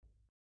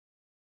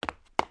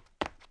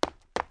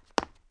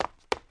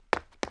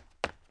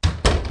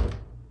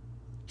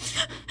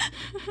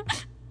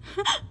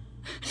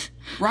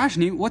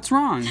Rajni, what's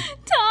wrong?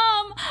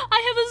 Tom,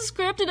 I have a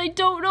script and I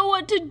don't know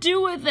what to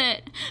do with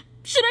it.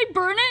 Should I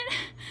burn it?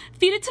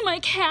 Feed it to my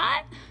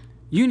cat?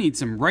 You need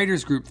some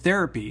writers group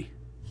therapy.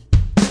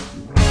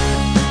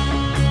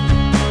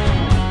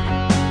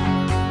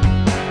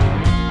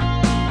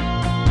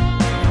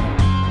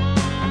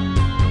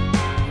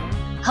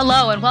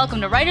 Hello and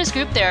welcome to Writers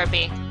Group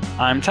Therapy.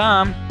 I'm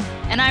Tom.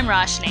 And I'm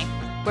Roshni.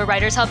 We're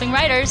writers helping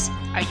writers.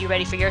 Are you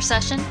ready for your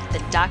session?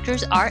 The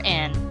doctors are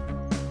in.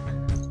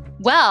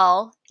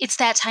 Well, it's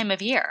that time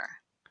of year.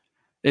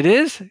 It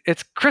is?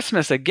 It's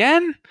Christmas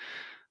again?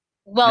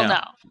 Well,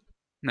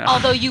 No.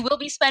 Although you will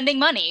be spending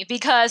money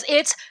because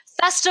it's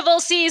festival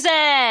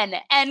season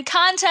and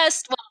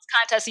contest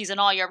season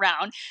all year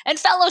round and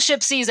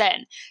fellowship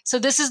season. So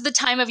this is the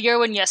time of year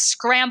when you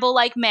scramble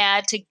like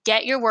mad to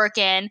get your work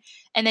in,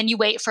 and then you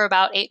wait for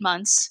about 8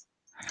 months,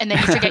 and then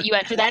you forget you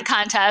entered that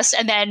contest,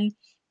 and then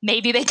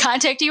maybe they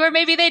contact you or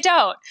maybe they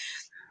don't.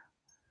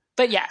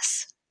 But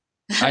yes.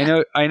 I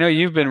know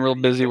you've been real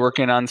busy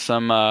working on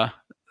some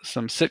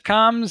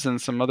sitcoms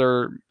and some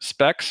other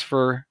specs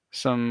for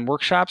some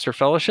workshops or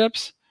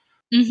fellowships.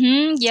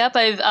 Yep,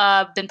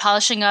 I've been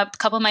polishing up a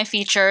couple of my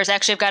features.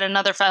 Actually, I've got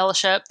another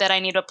fellowship that I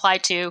need to apply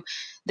to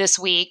this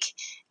week,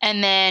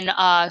 and then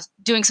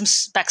doing some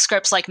spec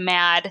scripts like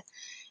mad.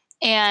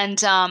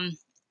 And I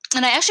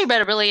actually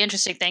read a really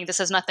interesting thing.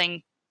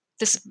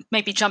 This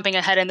might be jumping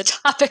ahead in the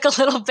topic a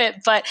little bit,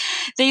 but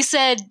they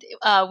said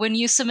when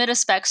you submit a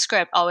spec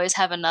script, always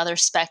have another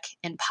spec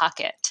in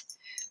pocket,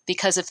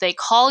 because if they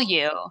call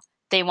you,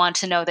 they want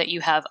to know that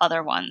you have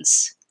other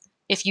ones.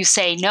 If you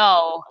say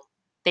no,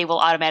 they will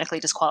automatically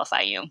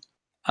disqualify you.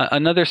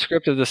 Another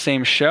script of the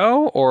same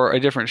show or a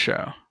different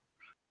show?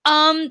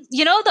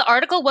 The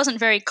article wasn't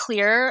very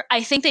clear.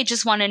 I think they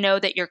just want to know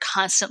that you're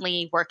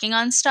constantly working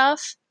on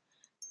stuff.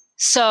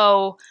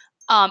 So,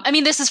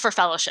 this is for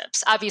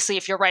fellowships. Obviously,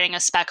 if you're writing a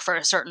spec for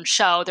a certain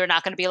show, they're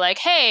not going to be like,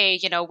 hey,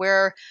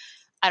 we're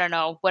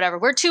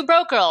Two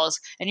Broke Girls.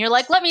 And you're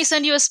like, let me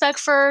send you a spec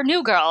for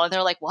New Girl. And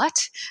they're like, what?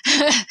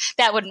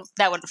 That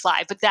wouldn't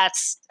fly. But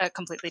that's a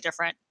completely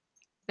different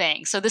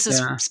thing. So this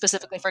is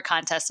specifically for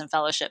contests and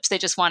fellowships. They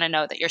just want to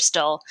know that you're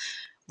still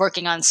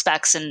working on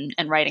specs and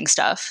writing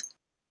stuff.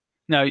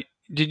 Now,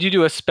 did you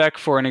do a spec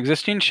for an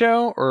existing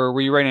show, or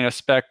were you writing a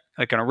spec,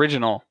 like an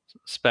original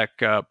spec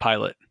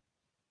pilot?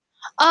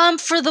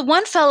 For the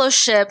one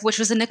fellowship, which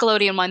was the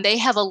Nickelodeon one, they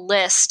have a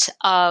list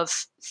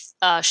of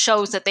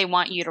shows that they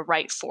want you to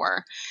write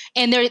for.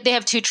 And they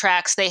have 2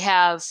 tracks. They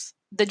have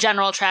the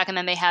general track and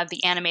then they have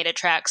the animated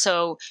track.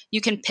 So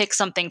you can pick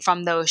something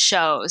from those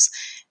shows.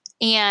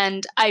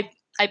 And I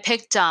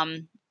picked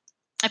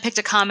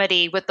a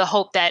comedy with the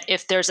hope that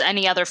if there's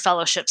any other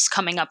fellowships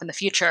coming up in the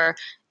future,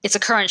 it's a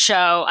current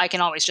show, I can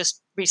always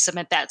just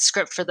resubmit that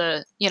script for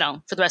the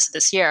rest of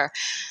this year.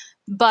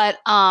 But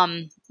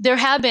there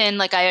have been,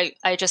 like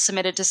I just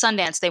submitted to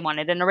Sundance, they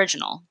wanted an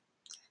original.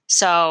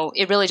 So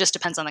it really just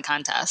depends on the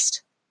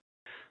contest.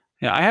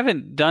 Yeah, I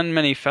haven't done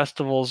many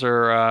festivals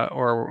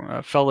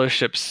or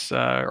fellowships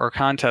or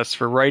contests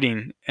for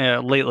writing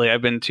lately.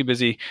 I've been too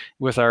busy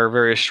with our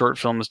various short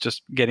films,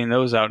 just getting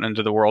those out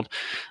into the world.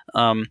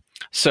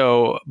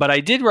 But I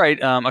did write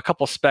a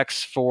couple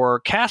specs for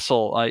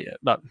Castle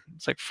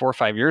it's like 4 or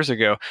 5 years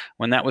ago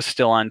when that was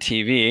still on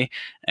TV,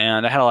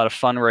 and I had a lot of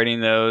fun writing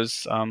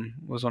those.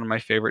 Was one of my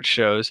favorite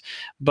shows,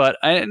 but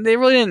they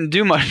really didn't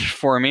do much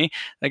for me.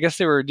 I guess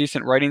they were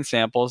decent writing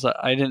samples.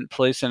 I didn't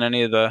place in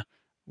any of the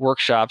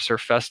workshops or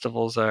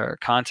festivals or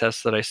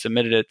contests that I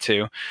submitted it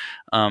to.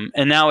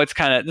 And now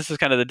this is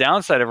kind of the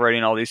downside of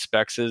writing all these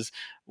specs is,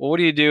 well, what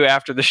do you do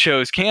after the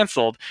show is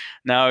canceled?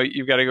 Now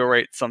you've got to go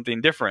write something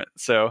different.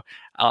 So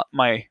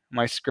my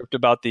script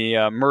about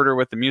the murder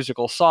with the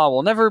musical Saw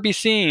will never be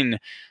seen.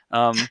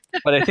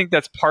 But I think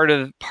that's part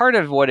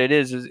of what it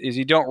is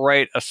you don't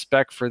write a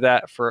spec for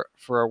that for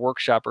a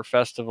workshop or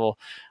festival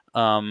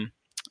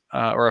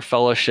or a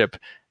fellowship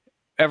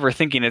ever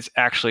thinking it's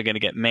actually going to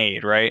get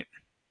made, right?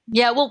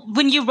 Yeah, well,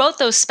 when you wrote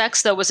those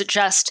specs, though, was it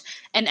just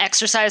an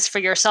exercise for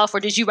yourself, or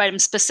did you write them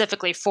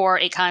specifically for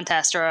a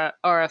contest or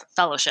a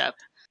fellowship?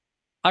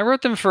 I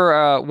wrote them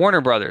for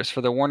Warner Brothers, for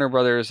the Warner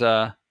Brothers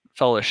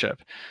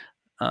fellowship.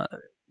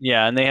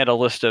 And they had a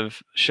list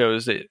of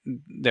shows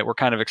that were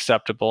kind of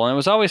acceptable. And it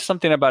was always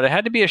something about it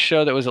had to be a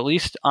show that was at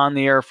least on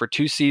the air for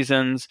 2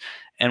 seasons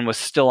and was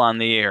still on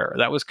the air.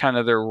 That was kind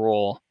of their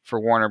rule for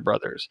Warner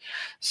Brothers.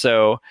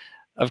 So,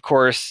 of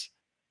course,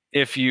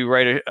 if you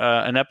write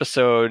an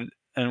episode,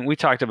 and we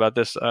talked about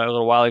this a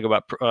little while ago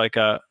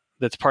about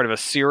that's part of a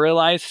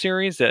serialized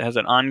series that has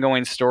an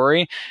ongoing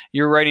story,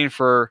 you're writing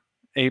for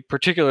a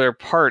particular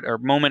part or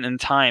moment in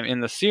time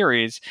in the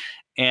series,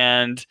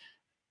 and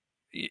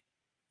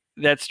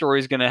that story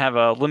is going to have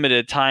a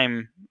limited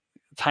time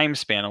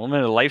span, a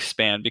limited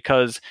lifespan,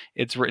 because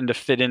it's written to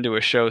fit into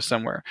a show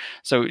somewhere.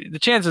 So the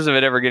chances of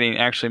it ever getting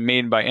actually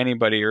made by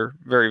anybody are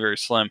very, very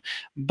slim.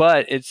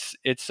 But it's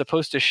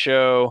supposed to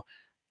show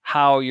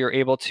how you're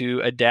able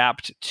to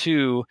adapt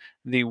to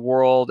the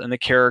world and the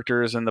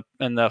characters and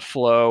the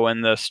flow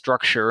and the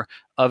structure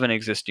of an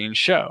existing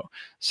show.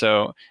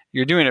 So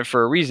you're doing it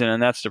for a reason,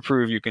 and that's to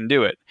prove you can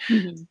do it.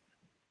 Mm-hmm.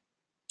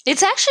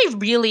 It's actually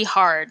really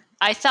hard.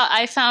 I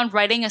found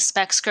writing a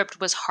spec script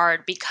was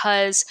hard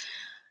because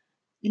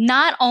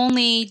not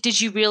only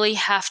did you really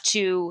have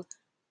to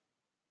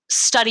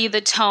study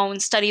the tone,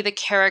 study the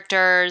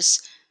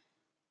characters,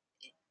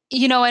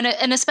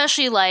 and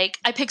especially like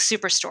I picked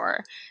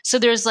Superstore. So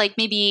there's like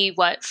maybe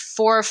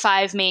 4 or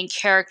 5 main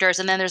characters,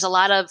 and then there's a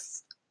lot of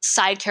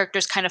side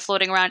characters kind of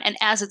floating around. And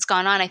as it's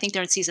gone on, I think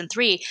they're in season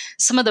 3,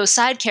 some of those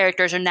side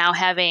characters are now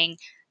having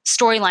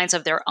storylines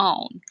of their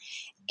own.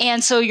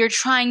 And so you're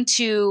trying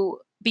to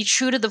be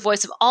true to the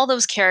voice of all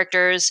those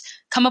characters,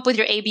 come up with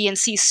your A, B, and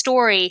C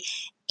story,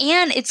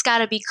 and it's got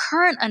to be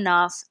current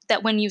enough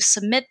that when you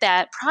submit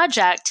that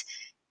project,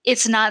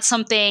 it's not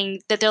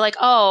something that they're like,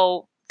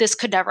 oh, this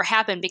could never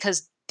happen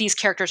because these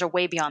characters are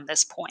way beyond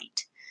this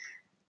point.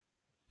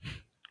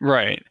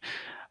 Right.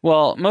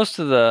 Well, most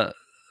of the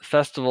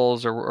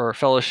festivals or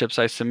fellowships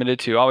I submitted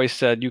to always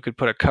said you could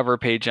put a cover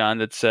page on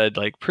that said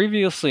like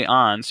previously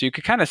on, so you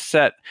could kind of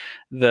set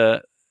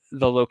the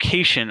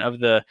location of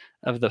the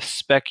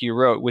spec you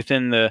wrote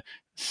within the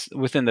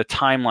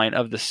timeline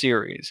of the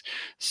series,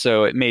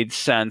 so it made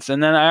sense.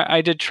 And then I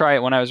did try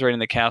it when I was writing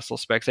the castle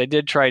specs. I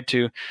did try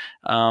to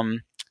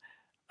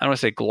I don't want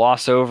to say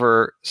gloss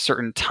over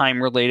certain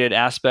time-related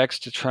aspects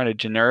to try to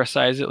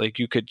genericize it. Like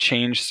you could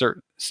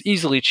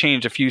easily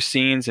change a few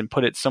scenes and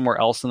put it somewhere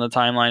else in the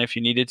timeline if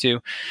you needed to,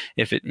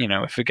 if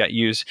it got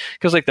used.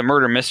 Because like the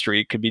murder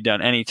mystery could be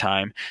done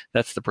anytime.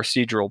 That's the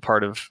procedural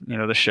part of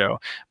the show.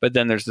 But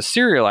then there's the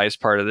serialized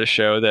part of the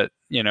show that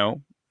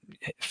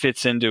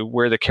fits into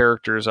where the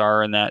characters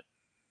are in that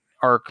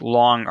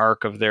long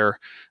arc of their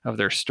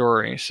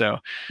story. So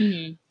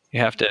you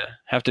have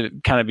to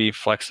kind of be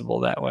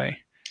flexible that way.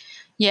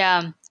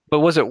 Yeah. But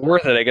was it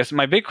worth it? I guess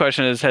my big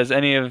question is, has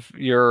any of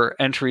your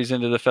entries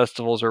into the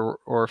festivals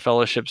or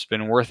fellowships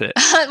been worth it?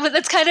 Well,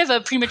 that's kind of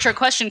a premature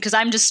question because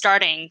I'm just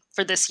starting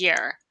for this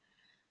year.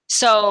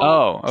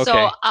 So,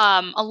 okay.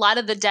 A lot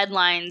of the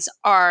deadlines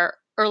are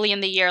early in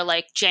the year,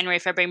 like January,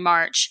 February,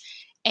 March.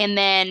 And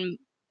then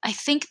I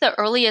think the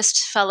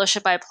earliest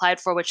fellowship I applied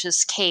for, which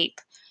is CAPE,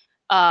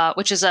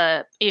 which is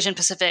a Asian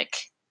Pacific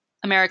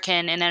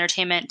American in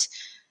entertainment,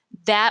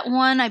 that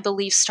one I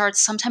believe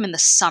starts sometime in the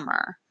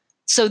summer.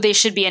 So they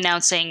should be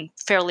announcing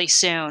fairly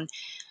soon,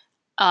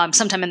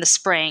 sometime in the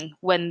spring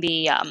when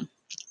the,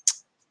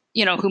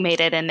 who made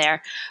it in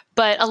there.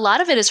 But a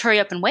lot of it is hurry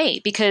up and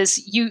wait because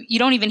you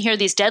don't even hear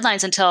these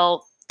deadlines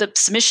until the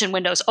submission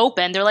window is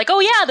open. They're like,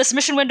 oh yeah, the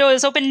submission window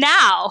is open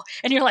now.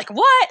 And you're like,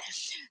 what?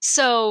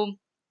 So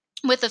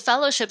with the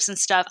fellowships and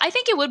stuff, I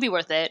think it would be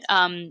worth it.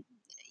 I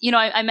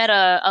met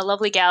a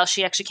lovely gal.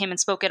 She actually came and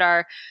spoke at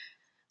our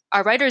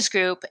writers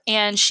group,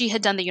 and she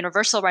had done the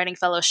Universal Writing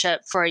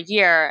Fellowship for a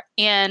year,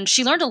 and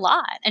she learned a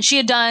lot. And she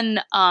had done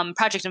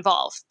Project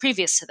Involve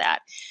previous to that.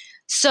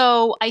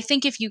 So I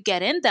think if you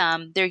get in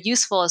them, they're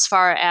useful as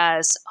far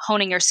as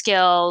honing your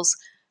skills,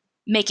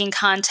 making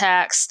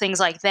contacts, things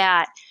like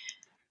that.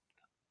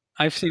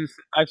 I've seen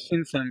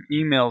some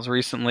emails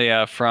recently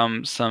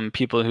from some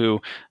people who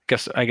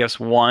I guess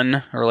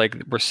won or like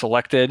were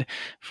selected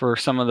for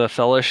some of the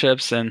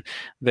fellowships, and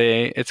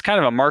it's kind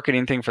of a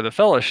marketing thing for the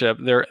fellowship.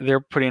 They're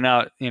putting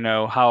out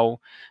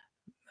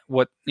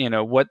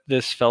what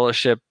this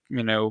fellowship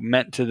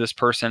meant to this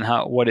person,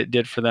 what it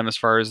did for them as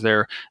far as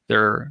their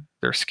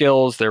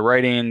skills, their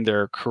writing,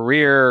 their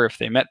career, if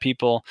they met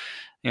people.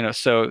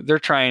 So they're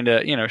trying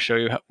to show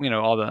you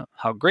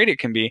how great it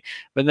can be.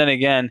 But then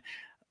again,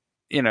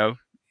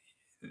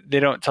 they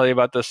don't tell you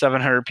about the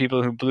 700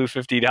 people who blew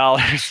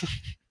 $50.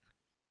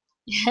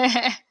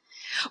 Yeah.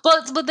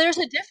 But there's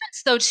a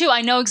difference though too.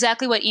 I know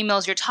exactly what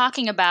emails you're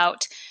talking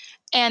about,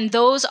 and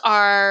those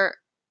are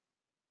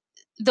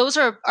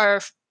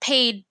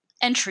paid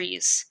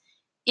entries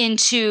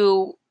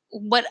into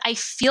what I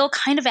feel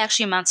kind of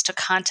actually amounts to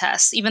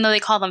contests, even though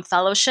they call them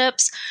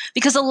fellowships.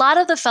 Because a lot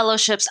of the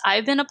fellowships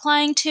I've been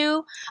applying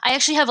to, I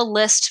actually have a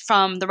list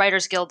from the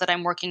Writers Guild that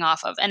I'm working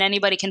off of, and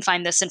anybody can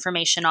find this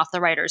information off the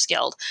Writers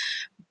Guild.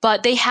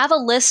 But they have a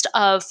list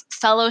of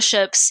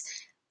fellowships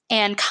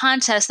and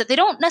contests that they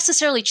don't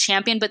necessarily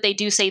champion, but they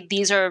do say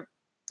these are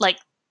like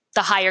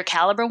the higher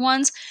caliber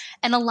ones.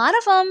 And a lot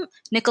of them,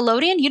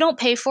 Nickelodeon, you don't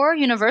pay for.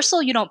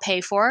 Universal, you don't pay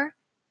for.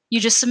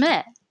 You just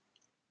submit.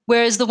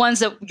 Whereas the ones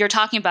that you're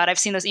talking about, I've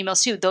seen those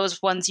emails too. Those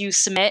ones you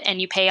submit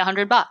and you pay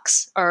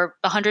 $100 or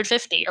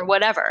 $150 or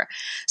whatever.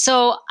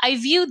 So I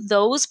view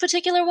those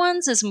particular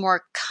ones as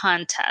more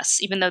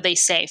contests, even though they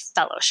say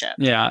fellowship.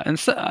 Yeah, and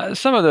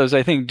some of those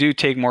I think do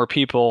take more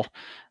people.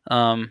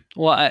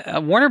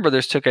 Warner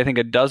Brothers took I think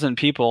a dozen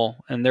people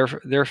in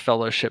their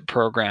fellowship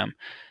program,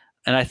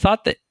 and I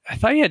thought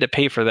you had to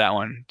pay for that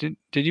one. Did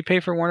you pay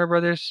for Warner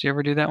Brothers? Did you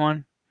ever do that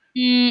one?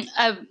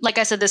 Like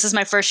I said, this is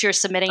my first year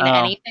submitting to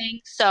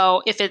anything,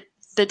 so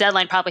the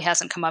deadline probably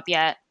hasn't come up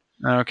yet.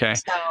 Okay.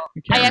 So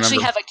I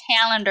actually have a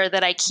calendar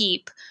that I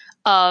keep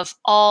of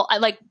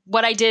like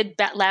what I did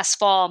last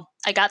fall.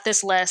 I got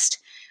this list.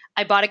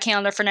 I bought a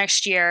calendar for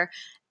next year,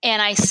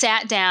 and I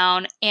sat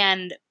down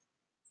and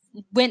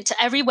went to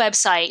every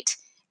website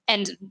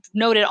and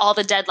noted all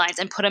the deadlines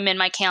and put them in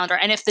my calendar.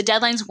 And if the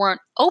deadlines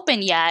weren't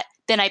open yet,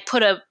 then I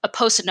put a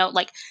post-it note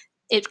like,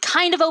 it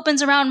kind of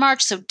opens around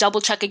March, so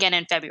double check again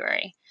in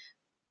February.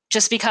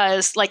 Just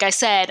because, like I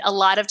said, a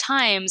lot of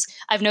times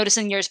I've noticed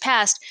in years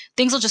past,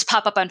 things will just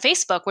pop up on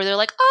Facebook where they're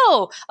like,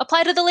 oh,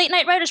 apply to the late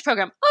night writers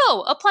program.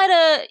 Oh, apply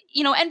to,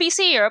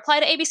 NBC or apply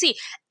to ABC.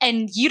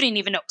 And you didn't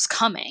even know it was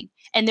coming.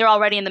 And they're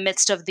already in the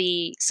midst of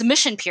the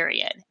submission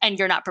period and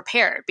you're not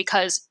prepared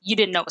because you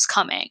didn't know it was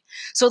coming.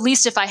 So at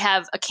least if I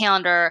have a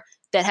calendar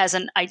that has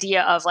an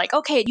idea of like,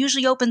 okay, it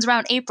usually opens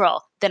around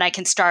April, then I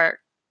can start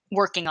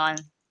working on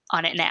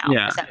it now,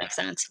 if that makes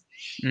sense.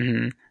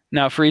 Mm-hmm.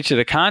 Now, for each of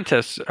the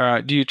contests,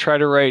 do you try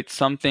to write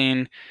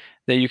something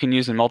that you can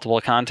use in multiple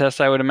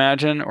contests, I would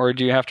imagine, or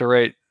do you have to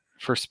write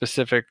for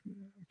specific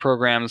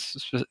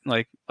programs,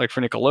 like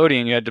for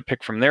Nickelodeon, you had to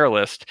pick from their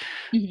list,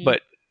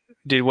 but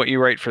did what you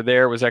write for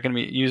there, was that going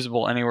to be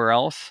usable anywhere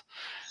else?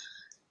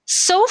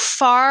 So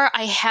far,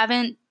 I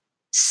haven't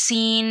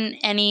seen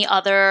any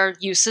other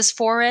uses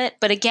for it,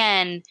 but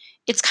again,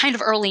 it's kind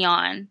of early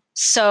on.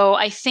 So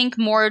I think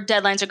more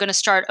deadlines are going to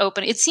start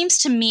open. It seems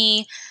to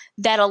me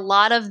that a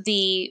lot of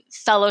the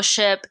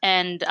fellowship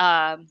and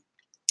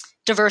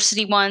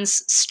diversity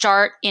ones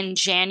start in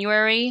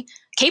January.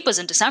 CAPE was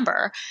in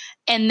December.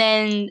 And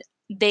then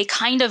they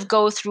kind of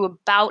go through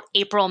about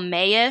April,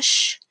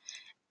 May-ish.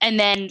 And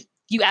then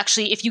you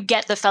actually, if you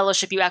get the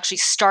fellowship, you actually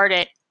start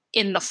it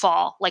in the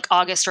fall, like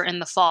August or in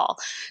the fall.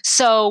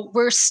 So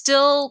we're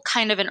still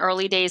kind of in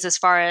early days as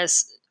far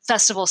as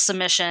festival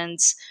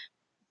submissions,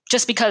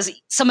 just because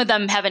some of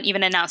them haven't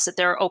even announced that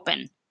they're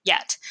open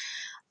yet.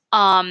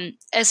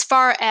 As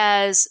far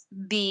as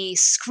the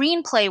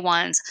screenplay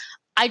ones,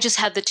 I just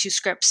had the 2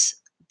 scripts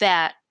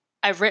that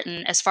I've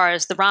written as far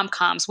as the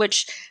rom-coms,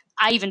 which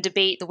I even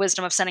debate the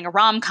wisdom of sending a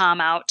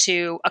rom-com out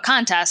to a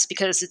contest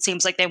because it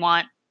seems like they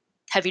want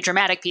heavy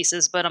dramatic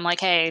pieces, but I'm like,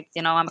 hey,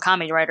 I'm a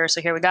comedy writer,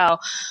 so here we go.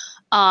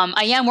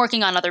 I am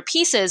working on other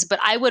pieces, but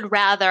I would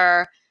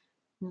rather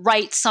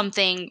write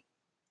something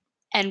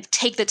and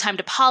take the time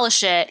to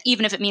polish it,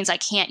 even if it means I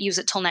can't use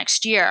it till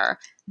next year,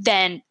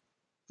 than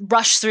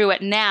rush through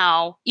it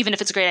now, even if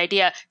it's a great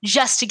idea,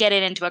 just to get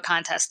it into a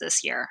contest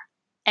this year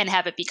and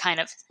have it be kind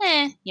of,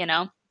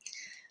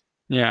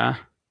 Yeah.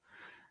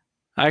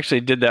 I actually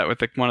did that with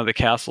one of the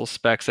Castle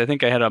specs. I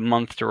think I had a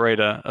month to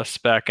write a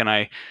spec, and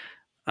I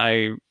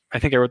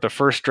think I wrote the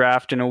first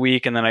draft in a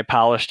week, and then I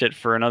polished it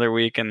for another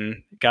week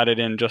and got it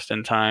in just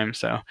in time.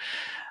 So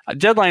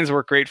deadlines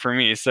work great for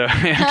me. So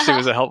it actually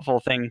was a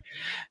helpful thing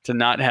to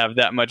not have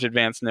that much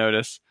advance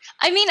notice.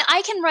 I mean,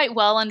 I can write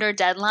well under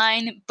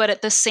deadline, but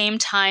at the same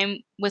time,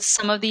 with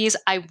some of these,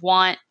 I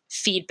want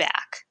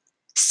feedback.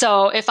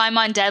 So if I'm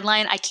on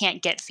deadline, I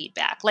can't get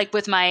feedback. Like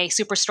with my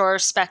Superstore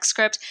spec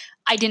script,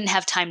 I didn't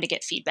have time to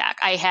get feedback.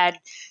 I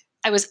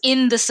was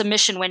in the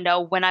submission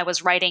window when I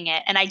was writing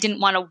it, and I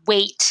didn't want to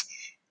wait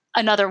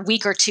another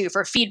week or 2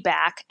 for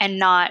feedback and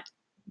not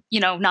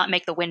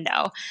make the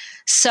window.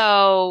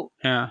 So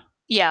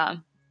yeah.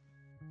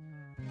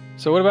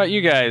 So what about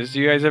you guys?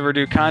 Do you guys ever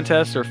do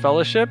contests or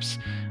fellowships?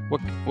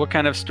 What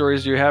kind of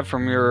stories do you have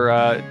from your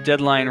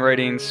deadline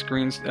writing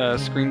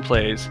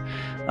screenplays?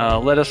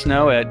 Let us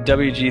know at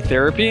WG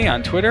Therapy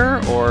on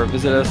Twitter, or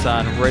visit us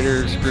on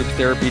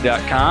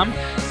writersgrouptherapy.com.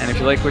 And if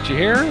you like what you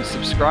hear,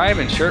 subscribe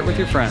and share it with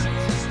your friends.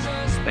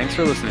 Thanks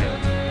for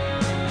listening.